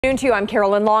Noon to you, I'm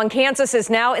Carolyn Long. Kansas is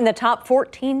now in the top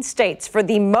 14 states for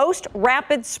the most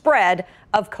rapid spread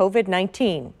of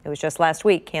COVID-19. It was just last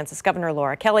week, Kansas Governor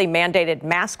Laura Kelly mandated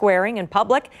mask wearing in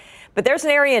public. But there's an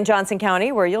area in Johnson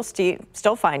County where you'll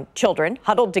still find children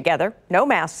huddled together, no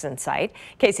masks in sight.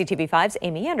 KCTV5's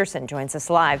Amy Anderson joins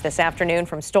us live this afternoon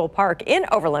from Stoll Park in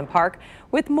Overland Park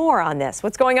with more on this.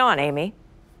 What's going on, Amy?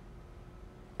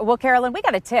 Well, Carolyn, we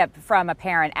got a tip from a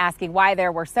parent asking why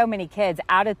there were so many kids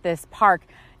out at this park,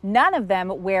 none of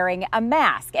them wearing a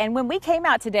mask. And when we came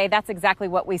out today, that's exactly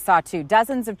what we saw too.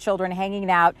 Dozens of children hanging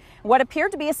out in what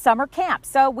appeared to be a summer camp.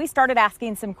 So we started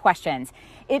asking some questions.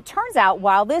 It turns out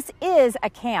while this is a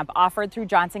camp offered through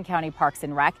Johnson County Parks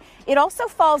and Rec, it also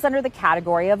falls under the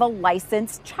category of a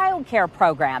licensed child care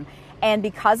program. And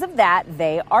because of that,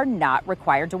 they are not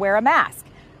required to wear a mask.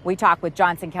 We talked with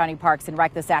Johnson County Parks and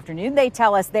Rec this afternoon. They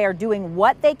tell us they are doing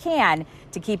what they can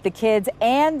to keep the kids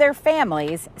and their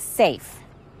families safe.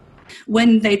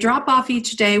 When they drop off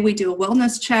each day, we do a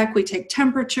wellness check, we take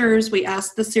temperatures, we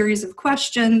ask the series of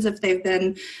questions if they've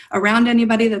been around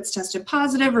anybody that's tested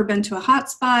positive or been to a hot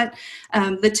spot,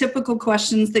 the typical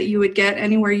questions that you would get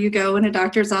anywhere you go in a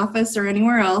doctor's office or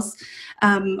anywhere else.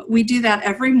 We do that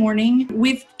every morning.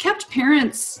 We've kept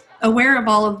parents aware of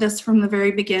all of this from the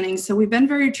very beginning. So we've been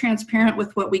very transparent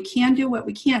with what we can do, what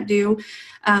we can't do.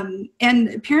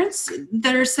 And parents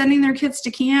that are sending their kids to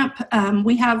camp,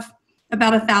 we have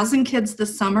about 1,000 kids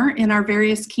this summer in our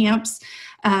various camps.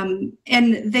 And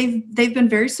they've been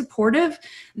very supportive.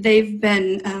 They've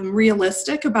been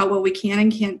realistic about what we can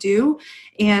and can't do.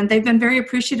 And they've been very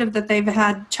appreciative that they've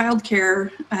had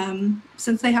childcare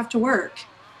since they have to work.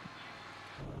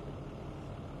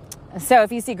 So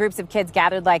if you see groups of kids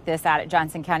gathered like this out at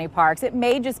Johnson County Parks, it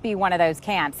may just be one of those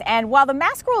camps. And while the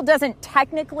mask rule doesn't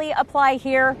technically apply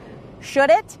here, should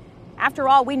it? After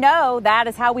all, we know that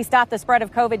is how we stop the spread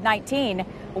of COVID-19.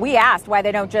 We asked why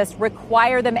they don't just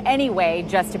require them anyway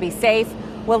just to be safe.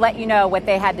 We'll let you know what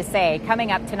they had to say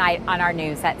coming up tonight on our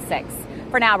news at 6.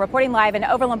 For now, reporting live in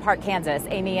Overland Park, Kansas,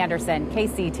 Amy Anderson,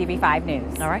 KCTV5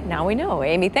 News. All right, now we know.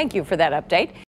 Amy, thank you for that update.